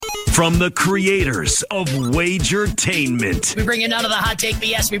From the creators of Wagertainment. We bring you none of the hot take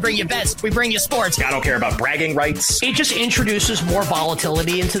BS. We bring you bets. We bring you sports. I don't care about bragging rights. It just introduces more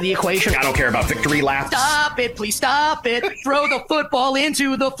volatility into the equation. I don't care about victory laps. Stop it, please stop it. Throw the football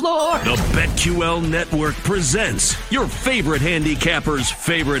into the floor. The BetQL Network presents your favorite handicapper's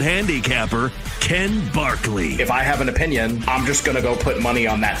favorite handicapper, Ken Barkley. If I have an opinion, I'm just going to go put money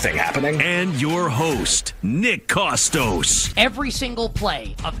on that thing happening. And your host, Nick Costos. Every single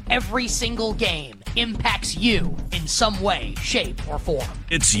play of every single game impacts you in some way, shape, or form.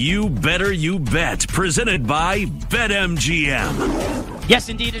 It's You Better You Bet, presented by BetMGM. Yes,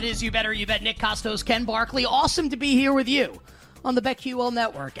 indeed it is You Better You Bet. Nick Costos, Ken Barkley. Awesome to be here with you on the BetQL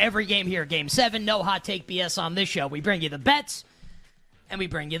Network. Every game here, Game 7, no hot take BS on this show. We bring you the bets, and we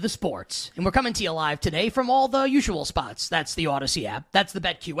bring you the sports. And we're coming to you live today from all the usual spots. That's the Odyssey app. That's the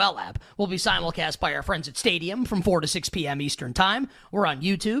BetQL app. We'll be simulcast by our friends at Stadium from 4 to 6 p.m. Eastern Time. We're on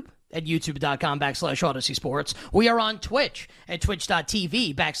YouTube at youtube.com/Odyssey Sports. We are on Twitch at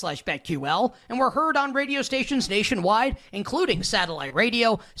twitch.tv/BetQL. And we're heard on radio stations nationwide, including satellite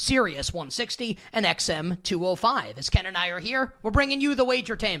radio, Sirius 160, and XM 205. As Ken and I are here, we're bringing you the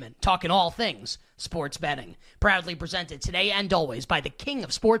Wagertainment, talking all things sports betting. Proudly presented today and always by the king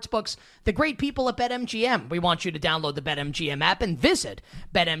of sportsbooks, the great people at BetMGM. We want you to download the BetMGM app and visit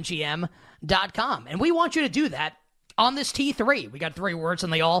BetMGM.com. And we want you to do that on this T3. We got 3 words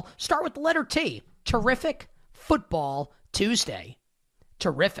and they all start with the letter T. Terrific Football Tuesday.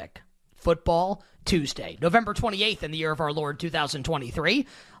 Terrific Football Tuesday. November 28th in the year of our Lord 2023.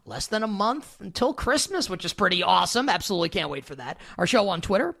 Less than a month until Christmas, which is pretty awesome. Absolutely can't wait for that. Our show on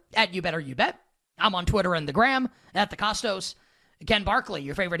Twitter, at You Better You Bet. I'm on Twitter and the Gram, at the Costos. Ken Barkley,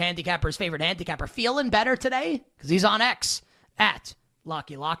 your favorite handicapper's favorite handicapper. Feeling better today? Because he's on X, at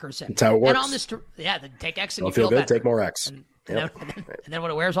Locky Lockerson. That's how it works. And on this, then take X and don't you feel good, better. Take more X. And then when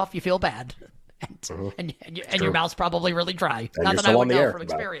it wears off, you feel bad. And your mouth's probably really dry. And not you're that I would know air from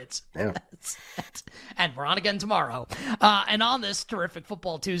experience. Yeah. And we're on again tomorrow. And on this terrific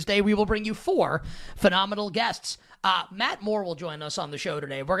Football Tuesday, we will bring you 4 phenomenal guests. Matt Moore will join us on the show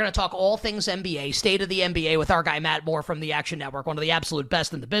today. We're going to talk all things NBA, state of the NBA with our guy Matt Moore from the Action Network, one of the absolute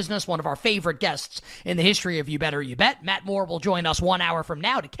best in the business, one of our favorite guests in the history of You Better You Bet. Matt Moore will join us 1 hour from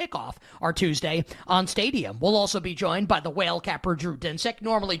now to kick off our Tuesday on Stadium. We'll also be joined by the whale capper Drew Dinsick.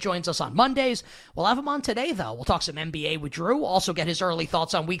 Normally joins us on Mondays. We'll have him on today, though. We'll talk some NBA with Drew. Also get his early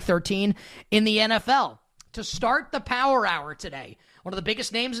thoughts on Week 13 in the NFL. To start the Power Hour today, one of the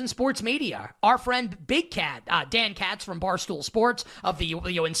biggest names in sports media, our friend Big Cat, Dan Katz from Barstool Sports of the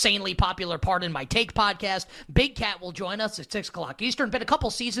insanely popular Pardon My Take podcast. Big Cat will join us at 6 o'clock Eastern. Been a couple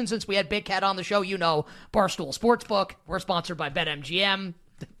seasons since we had Big Cat on the show. You know Barstool Sportsbook. We're sponsored by BetMGM.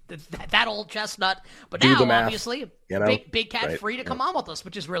 That old chestnut. But now, obviously, Big Cat free to come on with us,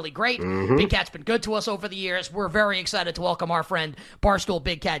 which is really great. Mm-hmm. Big Cat's been good to us over the years. We're very excited to welcome our friend Barstool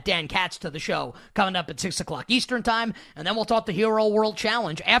Big Cat Dan Katz to the show coming up at 6 o'clock Eastern Time. And then we'll talk the Hero World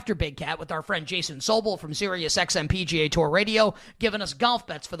Challenge after Big Cat with our friend Jason Sobel from Sirius XM PGA Tour Radio, giving us golf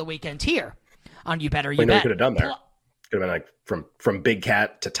bets for the weekend here on You Better You Bet. You could have done there. Could have been like from Big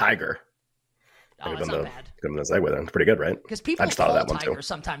Cat to Tiger. Oh, that's not bad. Give them the segue then. It's pretty good, right? Because people call Tiger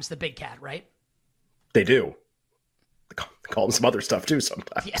sometimes the Big Cat, right? They do. They call him some other stuff too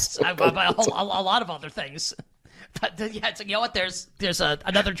sometimes. Yes, a lot of other things. But yeah, it's, you know what? There's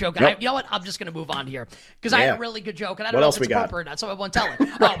another joke. Yep. You know what? I'm just going to move on here because I have a really good joke, and I don't know if it's appropriate or not, so I won't tell it.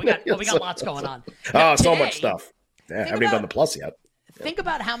 Oh, we got lots going on. Now, so much stuff. Yeah, I haven't even done the plus yet. Think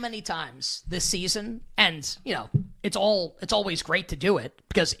about how many times this season, and it's always great to do it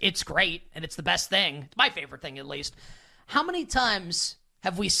because it's great and it's the best thing. It's my favorite thing, at least. How many times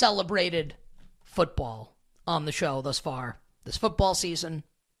have we celebrated football on the show thus far? This football season,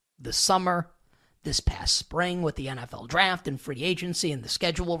 this summer, this past spring with the NFL draft and free agency and the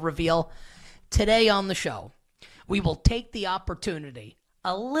schedule reveal. Today on the show, we will take the opportunity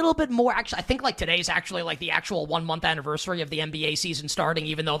a little bit more. Actually, I think today's actually the actual 1 month anniversary of the NBA season starting,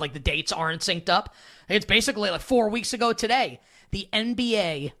 even though the dates aren't synced up. It's basically 4 weeks ago today. The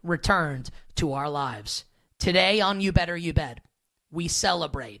NBA returned to our lives. Today on You Better You Bet, we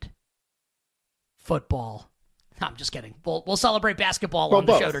celebrate football. I'm just kidding. We'll celebrate basketball on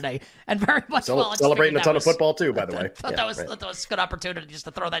the show today, and very much celebrating a ton of football too. By the way, that was a good opportunity just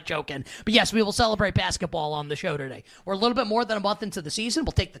to throw that joke in. But yes, we will celebrate basketball on the show today. We're a little bit more than a month into the season.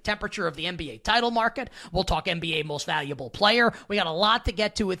 We'll take the temperature of the NBA title market. We'll talk NBA most valuable player. We got a lot to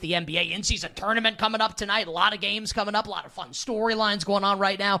get to with the NBA in-season tournament coming up tonight. A lot of games coming up. A lot of fun storylines going on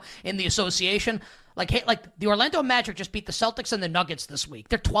right now in the association. Like the Orlando Magic just beat the Celtics and the Nuggets this week.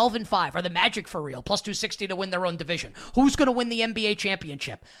 They're 12-5. Are the Magic for real? Plus 260 to win their own division. Who's going to win the NBA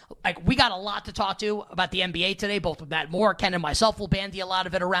championship? Like, we got a lot to talk to about the NBA today, both with Matt Moore, Ken, and myself will bandy a lot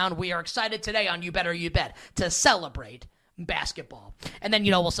of it around. We are excited today on You Better You Bet to celebrate basketball. And then,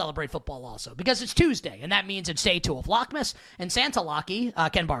 we'll celebrate football also because it's Tuesday, and that means it's day 2 of Lockmas. And Santa Locky,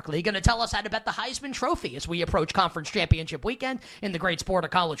 Ken Barkley, going to tell us how to bet the Heisman Trophy as we approach conference championship weekend in the great sport of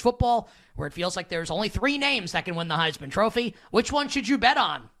college football, where it feels like there's only 3 names that can win the Heisman Trophy. Which one should you bet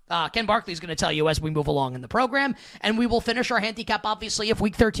on? Ken Barkley is going to tell you as we move along in the program, and we will finish our handicap, obviously, of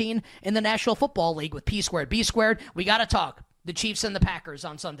Week 13 in the National Football League with P squared, B squared. We got to talk the Chiefs and the Packers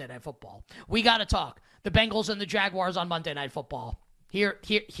on Sunday Night Football. We got to talk the Bengals and the Jaguars on Monday Night Football.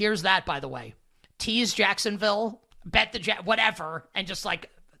 Here's that, by the way. Tease Jacksonville, bet the whatever, and just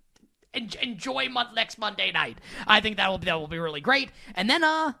enjoy next Monday night. I think that will be really great. And then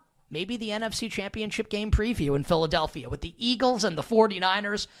maybe the NFC Championship game preview in Philadelphia with the Eagles and the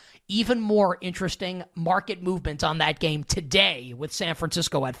 49ers. Even more interesting market movement on that game today with San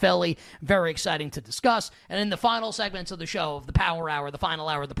Francisco at Philly. Very exciting to discuss. And in the final segments of the show, of the Power Hour, the final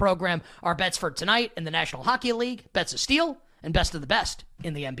hour of the program, our bets for tonight in the National Hockey League, bets of steel, and best of the best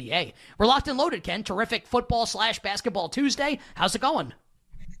in the NBA. We're locked and loaded, Ken. Terrific football/basketball Tuesday. How's it going?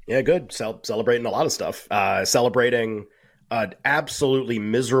 Yeah, good. Celebrating a lot of stuff. Celebrating an absolutely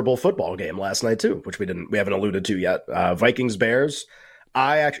miserable football game last night too, which we haven't alluded to yet. Vikings Bears.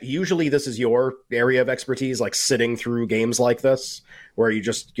 Usually this is your area of expertise, like sitting through games like this, where you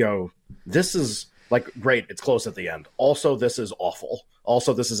just this is great. It's close at the end. Also, this is awful.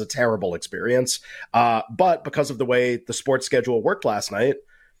 Also, this is a terrible experience. But because of the way the sports schedule worked last night,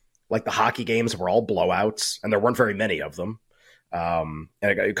 the hockey games were all blowouts, and there weren't very many of them. And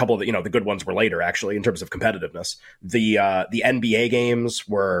a couple of the good ones were later, actually, in terms of competitiveness. The NBA games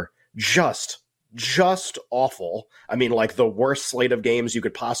were just awful. I mean, the worst slate of games you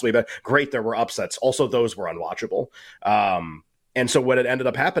could possibly bet. Great, there were upsets. Also, those were unwatchable. And so what it ended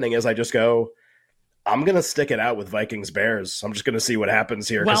up happening is I just go, I'm going to stick it out with Vikings Bears. I'm just going to see what happens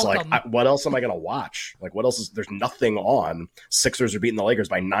here. Because what else am I going to watch? What else there's nothing on. Sixers are beating the Lakers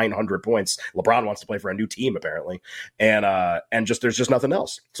by 900 points. LeBron wants to play for a new team, apparently. And there's just nothing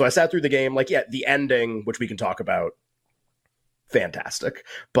else. So I sat through the game, the ending, which we can talk about. Fantastic.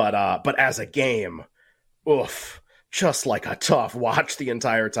 But as a game, oof. Just a tough watch the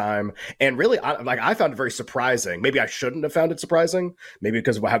entire time. And really, I found it very surprising. Maybe I shouldn't have found it surprising, maybe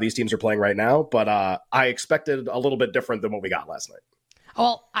because of how these teams are playing right now. But I expected a little bit different than what we got last night.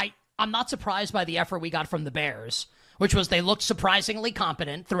 Well, I'm not surprised by the effort we got from the Bears, which was they looked surprisingly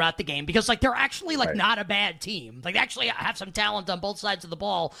competent throughout the game because they're actually right. Not a bad team. They actually have some talent on both sides of the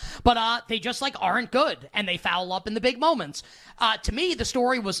ball, but they just aren't good, and they foul up in the big moments. To me, the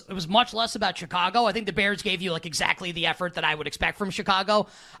story was much less about Chicago. I think the Bears gave you exactly the effort that I would expect from Chicago.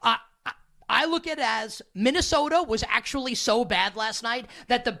 I look at it as Minnesota was actually so bad last night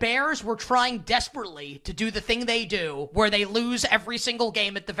that the Bears were trying desperately to do the thing they do where they lose every single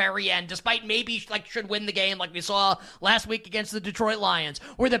game at the very end, despite maybe should win the game like we saw last week against the Detroit Lions,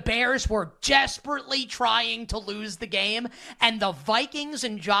 where the Bears were desperately trying to lose the game, and the Vikings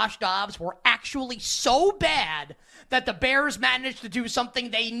and Josh Dobbs were actually so bad that the Bears managed to do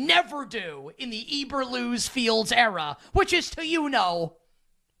something they never do in the Eberle-Fields era, which is to,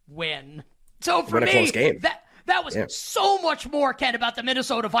 win. So for me, that was so much more, Ken, about the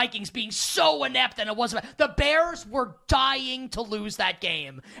Minnesota Vikings being so inept than it was about. The Bears were dying to lose that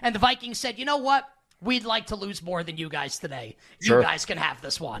game. And the Vikings said, you know what? We'd like to lose more than you guys today. Sure. You guys can have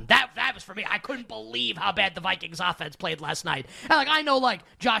this one. That was for me. I couldn't believe how bad the Vikings offense played last night. And I know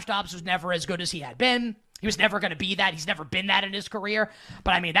Josh Dobbs was never as good as he had been. He was never going to be that. He's never been that in his career.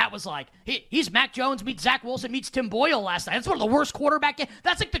 But, I mean, that was he's Mac Jones meets Zach Wilson meets Tim Boyle last night. That's one of the worst quarterback games.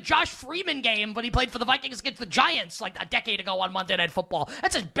 That's the Josh Freeman game when he played for the Vikings against the Giants a decade ago on Monday Night Football.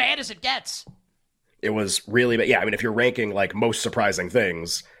 That's as bad as it gets. It was really bad. Yeah, I mean, if you're ranking most surprising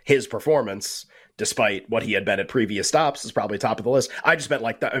things, his performance, despite what he had been at previous stops, is probably top of the list. I just meant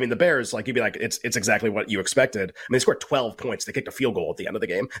I mean, the Bears, you'd be it's exactly what you expected. I mean, they scored 12 points. They kicked a field goal at the end of the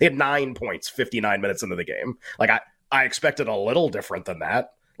game. They had 9 points 59 minutes into the game. I expected a little different than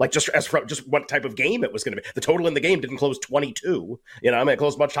that. Just what type of game it was going to be. The total in the game didn't close 22. It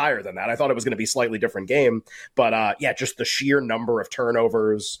closed much higher than that. I thought it was going to be a slightly different game. But just the sheer number of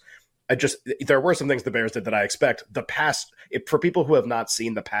turnovers. There were some things the Bears did that I expect. For people who have not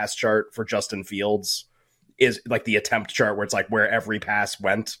seen the pass chart for Justin Fields, is the attempt chart where it's where every pass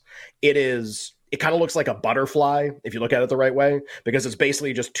went. It kind of looks like a butterfly if you look at it the right way, because it's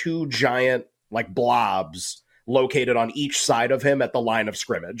basically just two giant blobs located on each side of him at the line of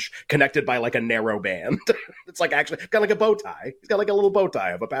scrimmage, connected by like a narrow band. It's like actually got like a bow tie. He's got like a little bow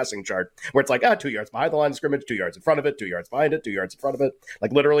tie of a passing chart where it's like, 2 yards behind the line of scrimmage, 2 yards in front of it, 2 yards behind it, 2 yards in front of it.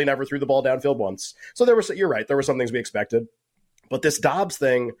 Like literally never threw the ball downfield once. So you're right. There were some things we expected. But this Dobbs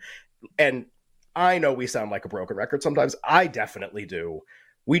thing, and I know we sound like a broken record sometimes. I definitely do.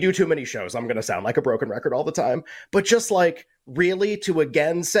 We do too many shows. I'm going to sound like a broken record all the time. But just like really to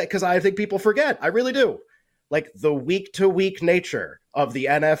again say, because I think people forget. I really do. Like the week-to-week nature of the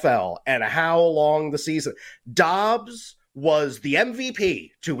NFL and how long the season. Dobbs was the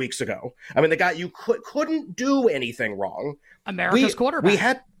MVP 2 weeks ago. I mean, the guy you couldn't do anything wrong. America's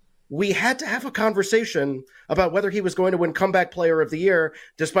quarterback. We had to have a conversation about whether he was going to win Comeback Player of the Year,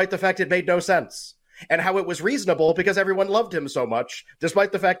 despite the fact it made no sense, and how it was reasonable because everyone loved him so much,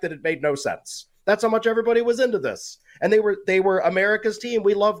 despite the fact that it made no sense. That's how much everybody was into this, and they were America's team.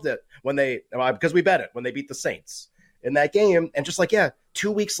 We loved it when because we bet it when they beat the Saints in that game, and just like 2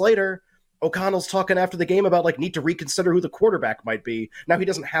 weeks later, O'Connell's talking after the game about like need to reconsider who the quarterback might be. Now he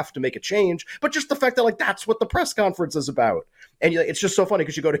doesn't have to make a change, but just the fact that like that's what the press conference is about. And it's just so funny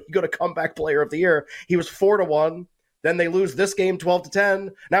because you go to Comeback Player of the Year. He was 4-1. Then they lose this game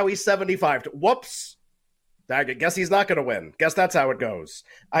 12-10. Now he's 75. Whoops. I guess he's not going to win. Guess that's how it goes.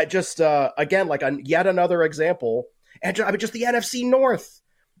 I just again like yet another example. And I mean just the NFC North.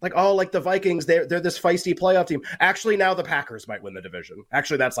 Like, like the Vikings, they're this feisty playoff team. Actually, now the Packers might win the division.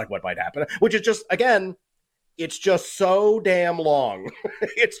 Actually, that's like what might happen, which is just, again, it's just so damn long.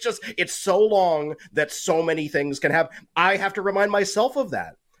 It's so long that so many things can happen. I have to remind myself of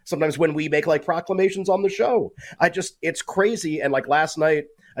that sometimes when we make like proclamations on the show. It's crazy. And like last night,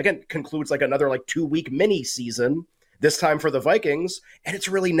 again, concludes like another like 2-week mini season, this time for the Vikings. And it's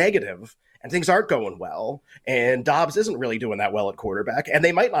really negative. And things aren't going well, and Dobbs isn't really doing that well at quarterback, and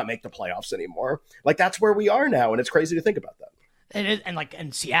they might not make the playoffs anymore. Like, that's where we are now, and it's crazy to think about that.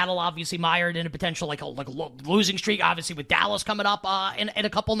 And Seattle obviously mired in a potential like a losing streak, obviously with Dallas coming up in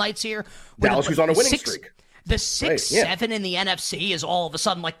a couple nights here. Dallas who's on a winning streak. The 6-7 in the NFC is all of a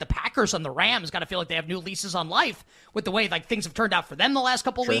sudden like the Packers and the Rams got to feel like they have new leases on life with the way like things have turned out for them the last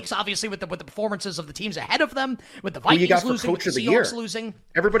couple weeks. Obviously with the performances of the teams ahead of them, with the Vikings losing, with the Seahawks losing.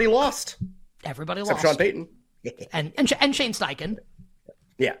 Everybody lost. Except Sean Payton and Shane Steichen.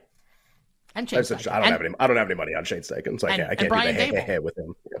 Yeah. And Shane Steichen. I don't have any money on Shane Steichen, so I can't do the hey with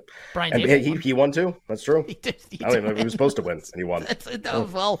him. Yeah. Brian and Dable he won too. That's true. I don't even know if he was supposed to win, and he won.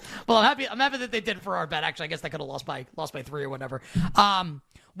 Well, I'm happy that they did it for our bet. Actually, I guess they could have lost by 3 or whatever.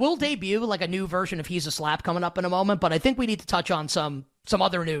 We'll debut like a new version of He's a Slap coming up in a moment, but I think we need to touch on some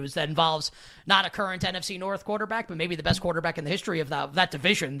other news that involves not a current NFC North quarterback, but maybe the best quarterback in the history of that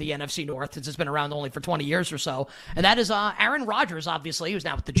division, the NFC North, since it's been around only for 20 years or so. And that is Aaron Rodgers, obviously, who's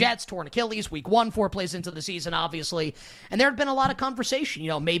now with the Jets, torn Achilles, week 1, 4 plays into the season, obviously. And there had been a lot of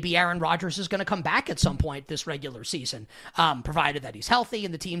conversation. Maybe Aaron Rodgers is going to come back at some point this regular season, provided that he's healthy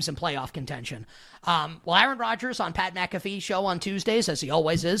and the team's in playoff contention. Well, Aaron Rodgers on Pat McAfee's show on Tuesdays, as he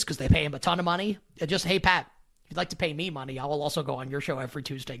always is, because they pay him a ton of money. Just, hey, Pat, if you'd like to pay me money, I will also go on your show every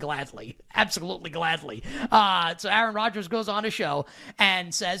Tuesday, gladly. Absolutely gladly. So Aaron Rodgers goes on a show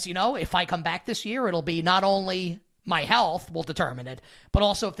and says, if I come back this year, it'll be not only my health will determine it, but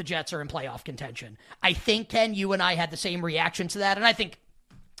also if the Jets are in playoff contention. I think, Ken, you and I had the same reaction to that. And I think,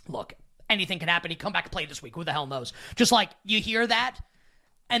 look, anything can happen. He come back and play this week. Who the hell knows? Just like you hear that,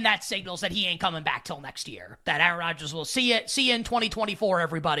 and that signals that he ain't coming back till next year. That Aaron Rodgers will see you in 2024,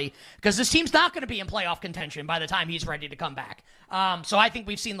 everybody, because this team's not going to be in playoff contention by the time he's ready to come back. So I think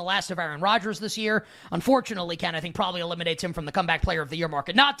we've seen the last of Aaron Rodgers this year. Unfortunately, Ken, I think probably eliminates him from the comeback player of the year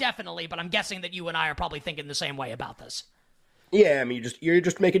market. Not definitely, but I'm guessing that you and I are probably thinking the same way about this. Yeah, I mean, you're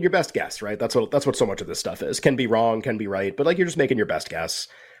just making your best guess, right? That's what so much of this stuff is. Can be wrong, can be right, but like you're just making your best guess.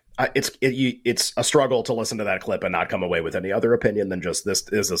 It's a struggle to listen to that clip and not come away with any other opinion than just this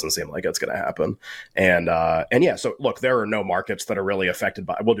doesn't seem like it's going to happen. And yeah, so look, there are no markets that are really affected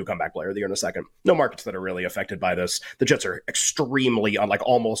by, we'll do comeback player of the year in a second. No markets that are really affected by this. The Jets are extremely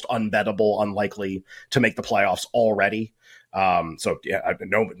almost unbettable, unlikely to make the playoffs already. So yeah,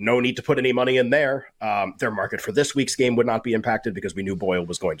 no need to put any money in there. Their market for this week's game would not be impacted because we knew Boyle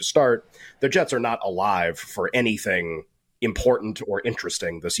was going to start. The Jets are not alive for anything important or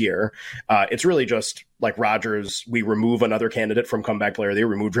interesting this year. It's really just like Rodgers. We remove another candidate from comeback player of the year,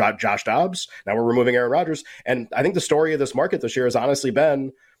 remove Josh Dobbs. Now we're removing Aaron Rodgers. And I think the story of this market this year has honestly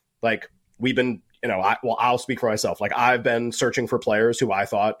been like, we've been, I'll speak for myself. Like I've been searching for players who I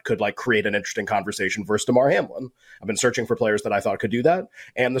thought could create an interesting conversation versus DeMar Hamlin. I've been searching for players that I thought could do that.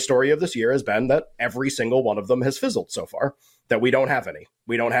 And the story of this year has been that every single one of them has fizzled so far. that we don't have any.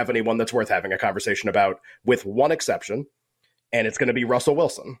 We don't have anyone that's worth having a conversation about, with one exception, and it's going to be Russell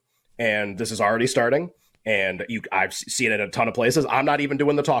Wilson. And this is already starting. And I've seen it in a ton of places. I'm not even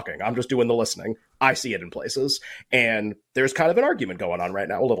doing the talking. I'm just doing the listening. I see it in places. And there's kind of an argument going on right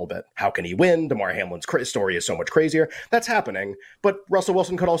now a little bit. How can he win? DeMar Hamlin's story is so much crazier. That's happening. But Russell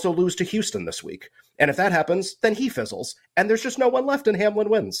Wilson could also lose to Houston this week. And if that happens, then he fizzles. And there's just no one left and Hamlin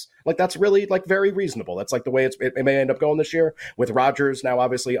wins. Like, that's really, like, very reasonable. That's like the way it may end up going this year. With Rodgers now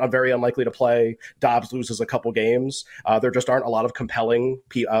obviously very unlikely to play. Dobbs loses a couple games. There just aren't a lot of compelling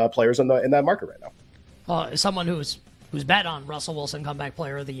players in that market right now. As someone who's bet on Russell Wilson comeback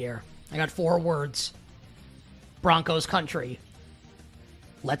player of the year, I got 4 words. Broncos country.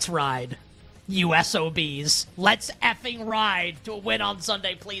 Let's ride. USOBs. Let's effing ride to a win on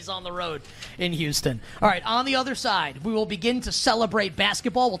Sunday, please, on the road in Houston. All right, on the other side, we will begin to celebrate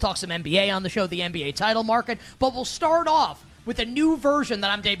basketball. We'll talk some NBA on the show, the NBA title market, but we'll start off with a new version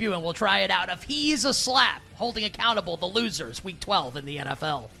that I'm debuting. We'll try it out of He's a Slap, holding accountable the losers, Week 12 in the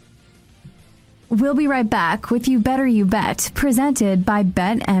NFL. We'll be right back with You Better You Bet, presented by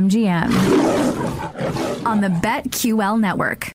BetMGM on the BetQL network.